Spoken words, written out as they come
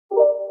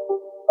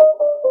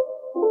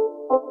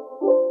It's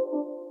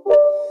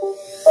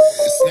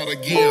not a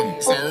game,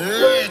 it's a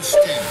rich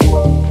thing.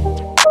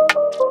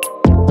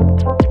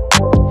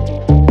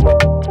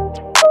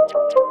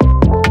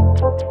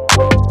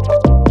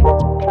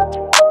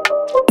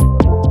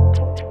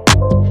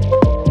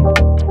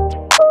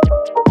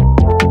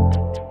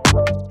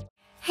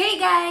 Hey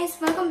guys,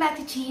 welcome back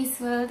to Chihi's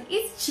World.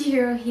 It's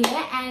Chihiro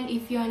here, and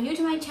if you are new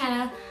to my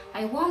channel,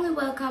 I warmly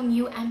welcome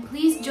you, and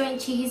please join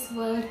Chihi's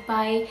World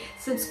by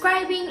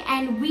subscribing.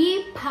 And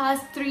we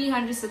passed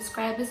 300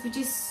 subscribers, which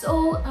is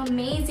so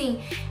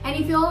amazing. And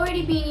if you've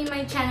already been in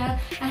my channel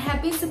and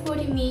have been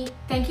supporting me,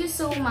 thank you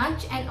so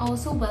much, and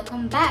also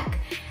welcome back.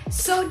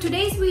 So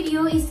today's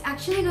video is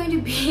actually going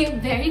to be a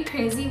very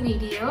crazy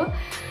video,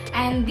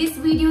 and this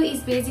video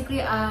is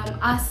basically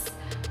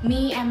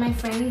me and my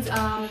friends,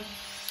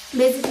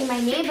 basically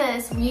my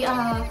neighbors. We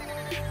are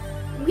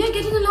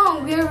getting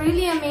along. We are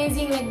really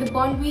amazing. Like, the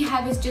bond we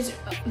have is just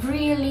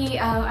really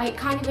I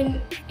can't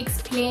even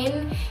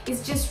explain.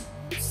 It's just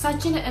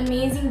such an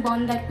amazing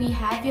bond that we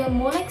have. We are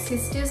more like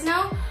sisters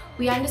now.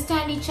 We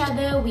understand each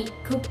other, we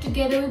cook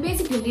together, we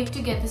basically live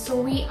together,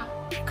 so we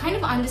kind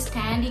of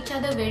understand each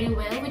other very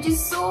well, which is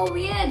so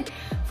weird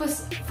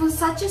for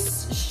such a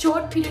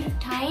short period of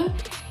time.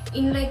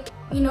 In, like,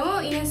 you know,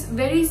 in a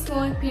very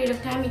small period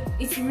of time,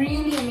 it's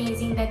really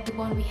amazing that the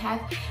bond we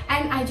have.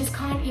 And I just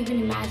can't even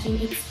imagine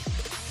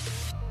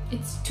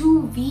it's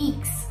 2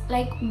 weeks.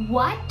 Like,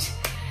 what?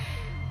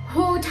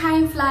 Oh,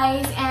 time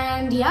flies.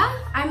 And yeah,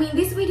 I mean,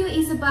 this video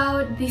is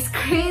about this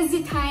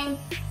crazy time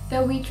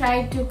that we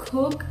tried to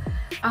cook,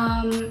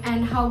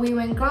 and how we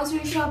went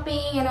grocery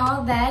shopping and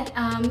all that.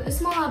 A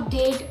small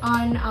update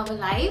on our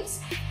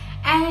lives.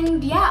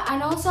 And yeah,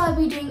 and also I'll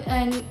be doing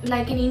an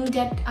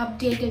in-depth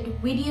updated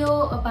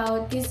video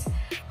about this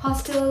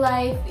hostel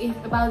life,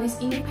 about this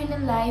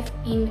independent life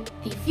in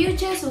the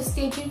future, so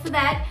stay tuned for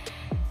that.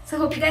 So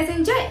hope you guys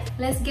enjoy.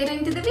 Let's get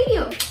into the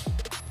video.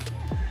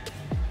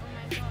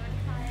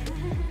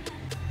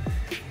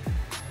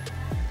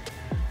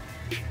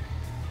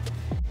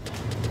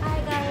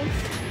 Hi guys.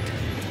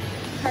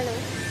 Hello.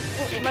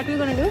 What we're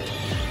gonna do?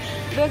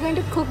 We're going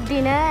to cook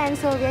dinner, and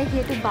so we are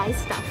here to buy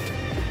stuff.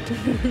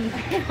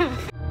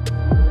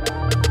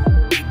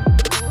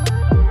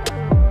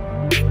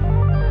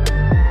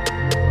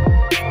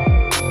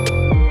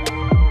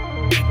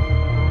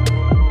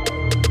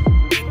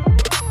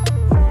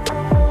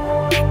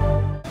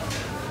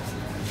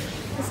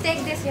 Let's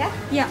take this, yeah?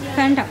 Yeah,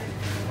 Fanta.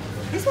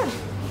 This one?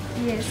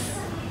 Yes.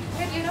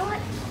 But you know what?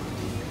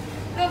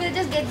 No, we'll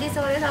just get this,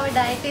 or else our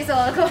diet is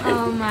all gone.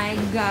 Oh my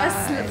god.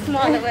 A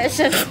smaller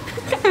version.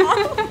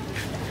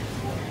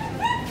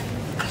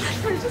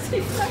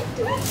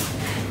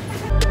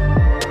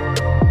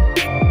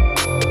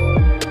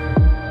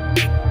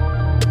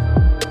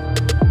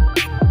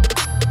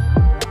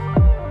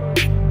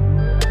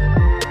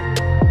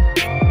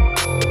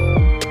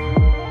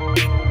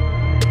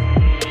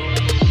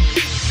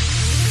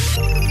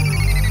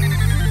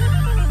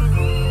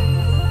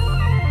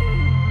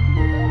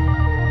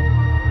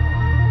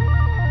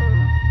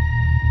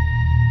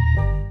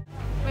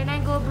 When I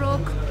go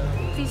broke,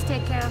 please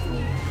take care of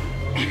me.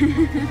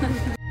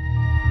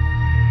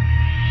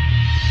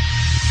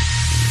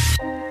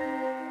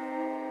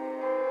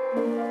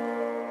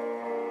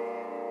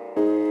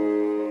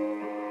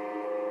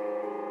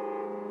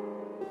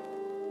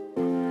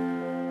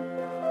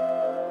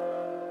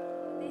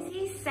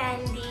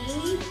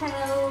 Sandy,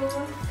 hello,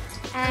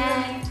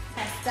 and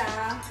pasta.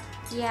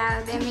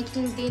 Yeah, they're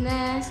making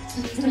dinner.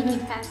 She's making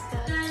pasta.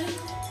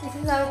 This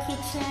is our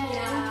kitchen.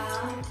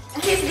 Yeah.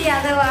 Here's the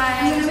other one.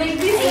 I'm gonna make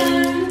this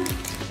one.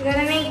 We're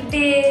gonna make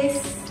this.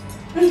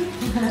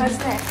 What's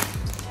that?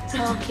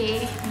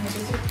 Okay.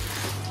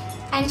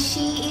 And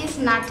she is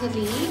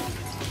Natalie.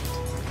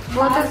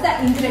 Pasta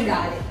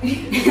integrale.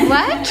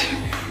 What?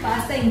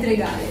 Pasta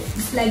integrale.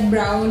 It's like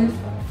brown.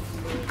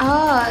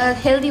 Oh, a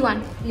healthy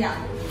one. Yeah.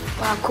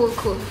 Wow, cool,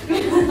 cool.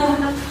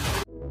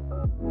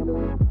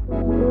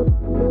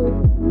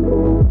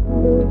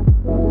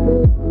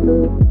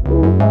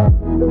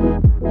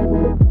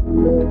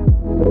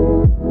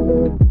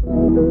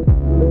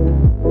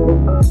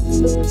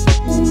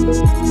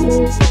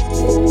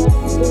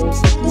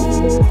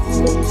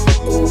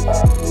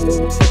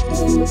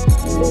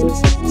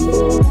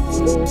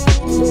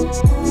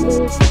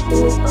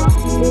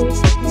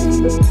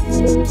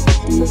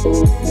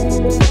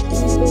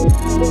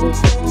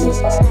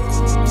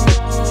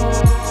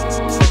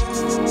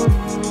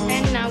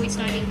 And now it's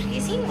not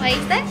increasing. Why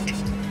is that?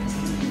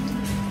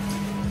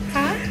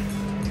 Huh?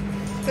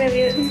 Will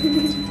you?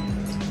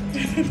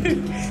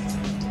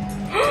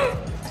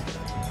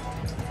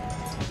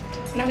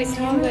 Now it's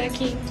not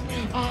working.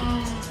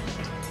 Oh,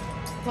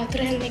 water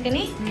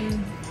helmekani?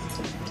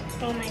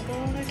 Oh my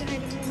god, I don't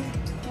know.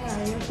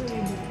 Yeah, you have to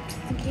read it.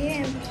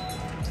 Okay.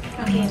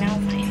 Okay, now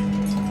fine.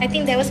 I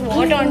think there was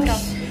water on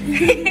top.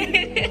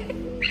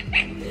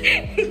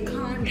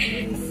 Can't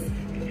rinse.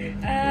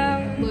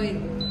 Boil.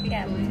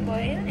 Yeah,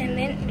 boil and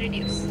then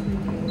reduce.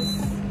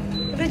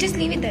 We'll just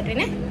leave it that way,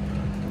 ne?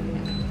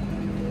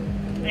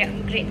 Yeah,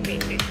 great.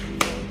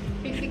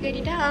 We get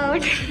it out.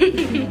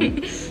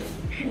 Excuse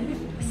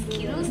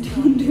me.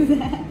 Don't do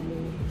that.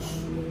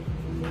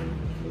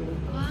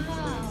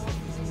 Wow.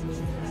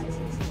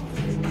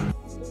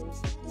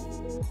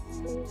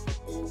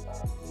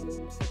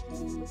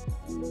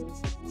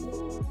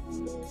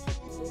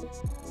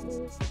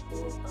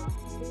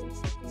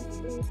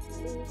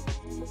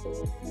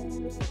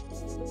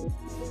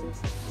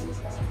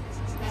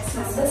 That's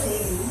not the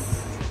same.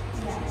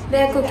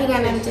 They're cooking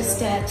and I'm just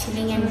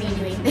chilling and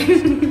videoing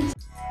them.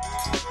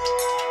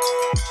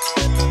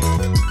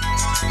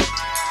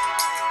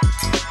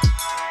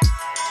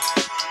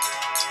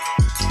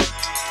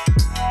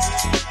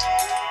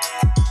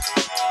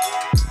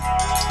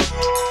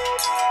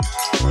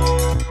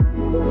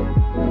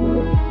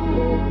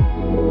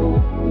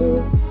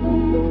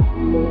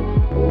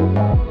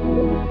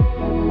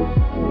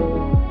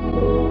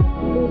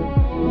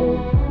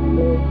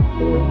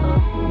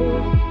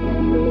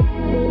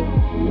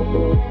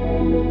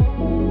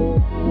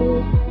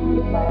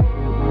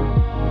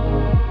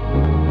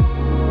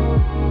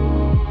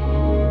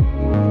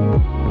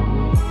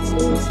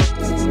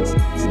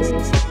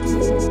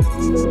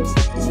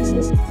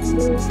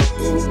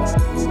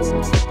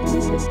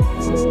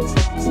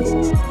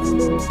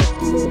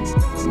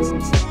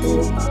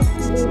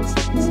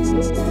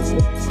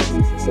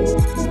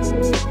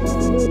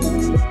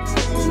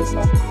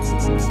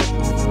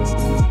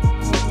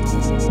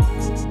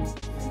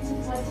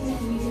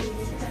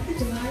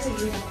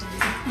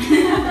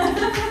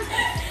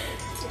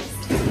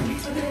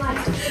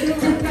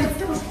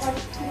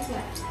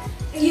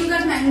 You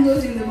got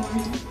mangoes in the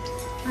morning.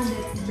 And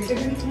that's better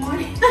in the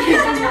morning.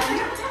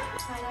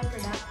 Final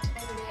product.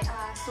 Anyway,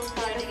 so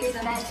far is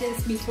Matches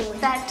before.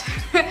 that.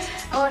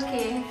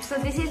 Okay, so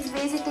this is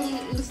basically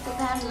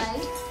Instagram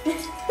life.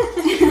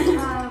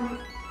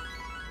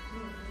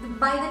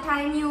 By the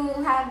time you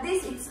have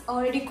this, it's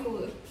already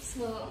cool.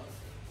 So,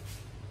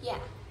 yeah.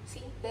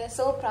 See, they're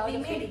so proud We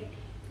of made it. it.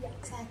 Yeah,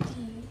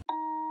 exactly.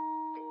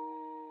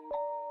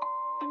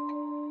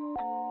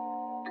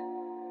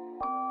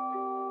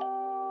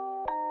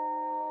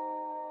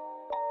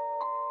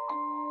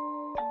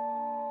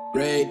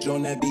 Rage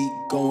on that beat,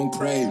 going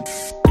crazy.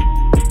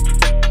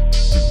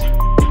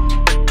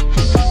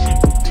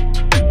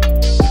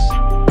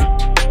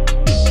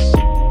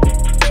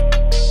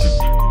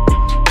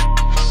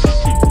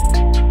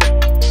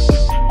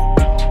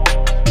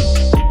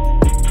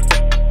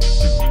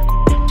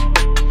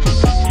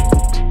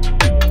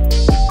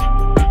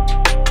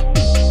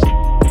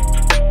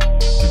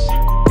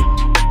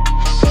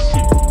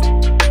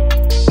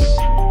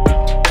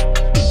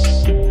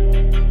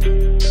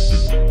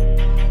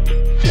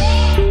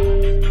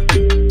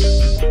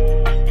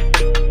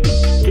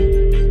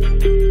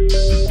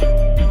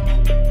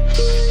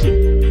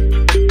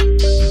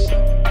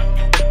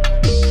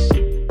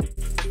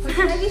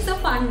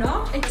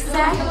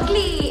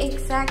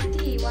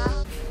 Exactly.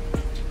 Wow.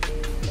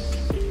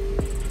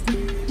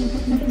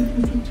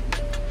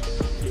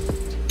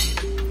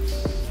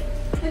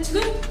 That's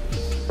good.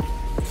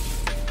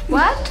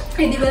 What?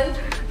 Edible.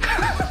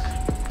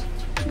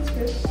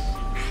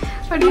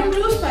 What do Not you?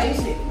 too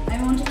spicy.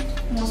 I want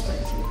it more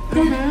spicy.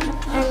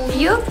 And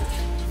you?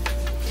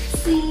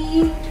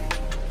 See.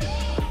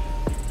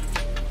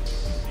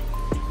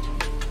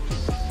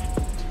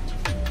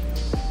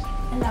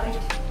 I love it.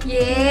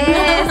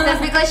 Yes,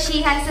 that's because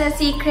she has a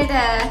secret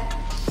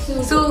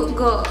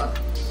sugo.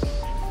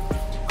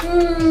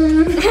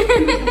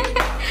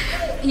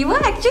 You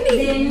are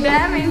actually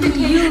damn into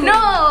you.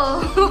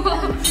 No.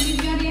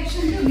 Give your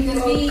reaction too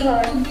because we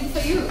cooked it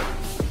for you.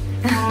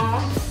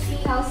 See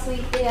how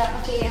sweet they are.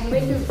 Okay, I'm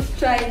going to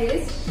try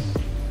this.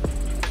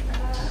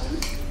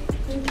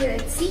 Okay,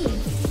 let's see.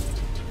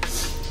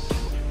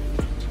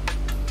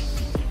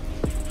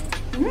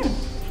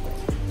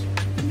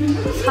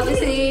 How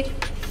is it?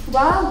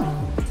 Wow,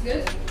 It's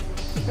good.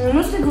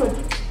 honestly good.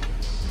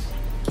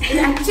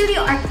 It's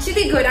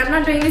actually good. I'm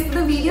not doing this for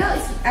the video.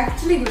 It's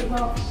actually good.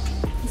 Wow,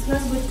 it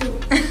smells good too.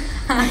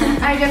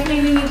 I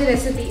definitely need the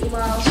recipe.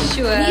 Wow.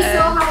 Sure. We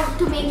saw how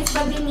to make this,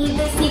 but we need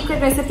the secret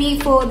recipe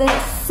for the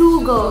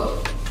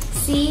sugo.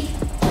 See?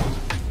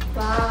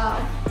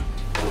 Wow.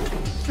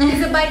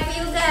 Here's a bite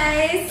for you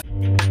guys.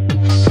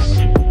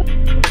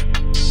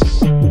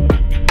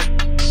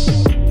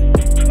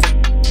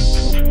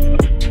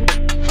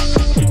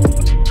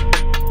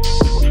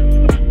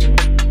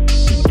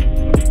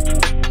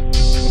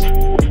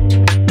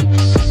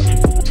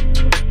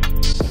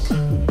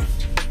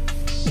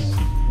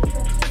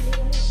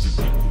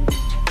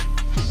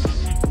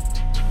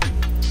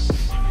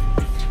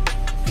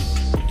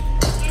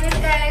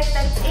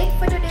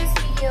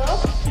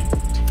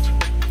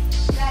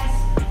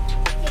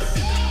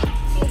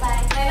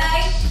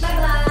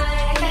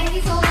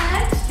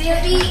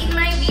 They'll be in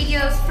my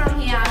videos from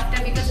here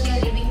after because we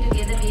are living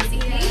together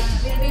basically.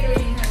 We'll be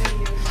doing her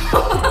videos.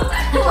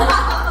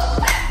 Wow.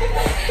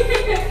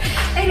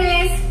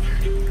 Anyways,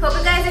 hope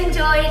you guys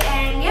enjoyed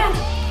and yeah,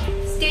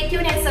 stay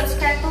tuned and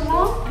subscribe for more.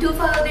 more, do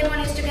follow them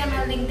on Instagram.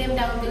 I'll link them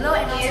down below.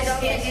 And also don't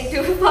forget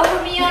to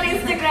follow me on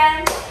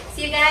Instagram.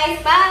 See you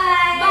guys.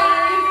 Bye.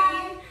 Bye.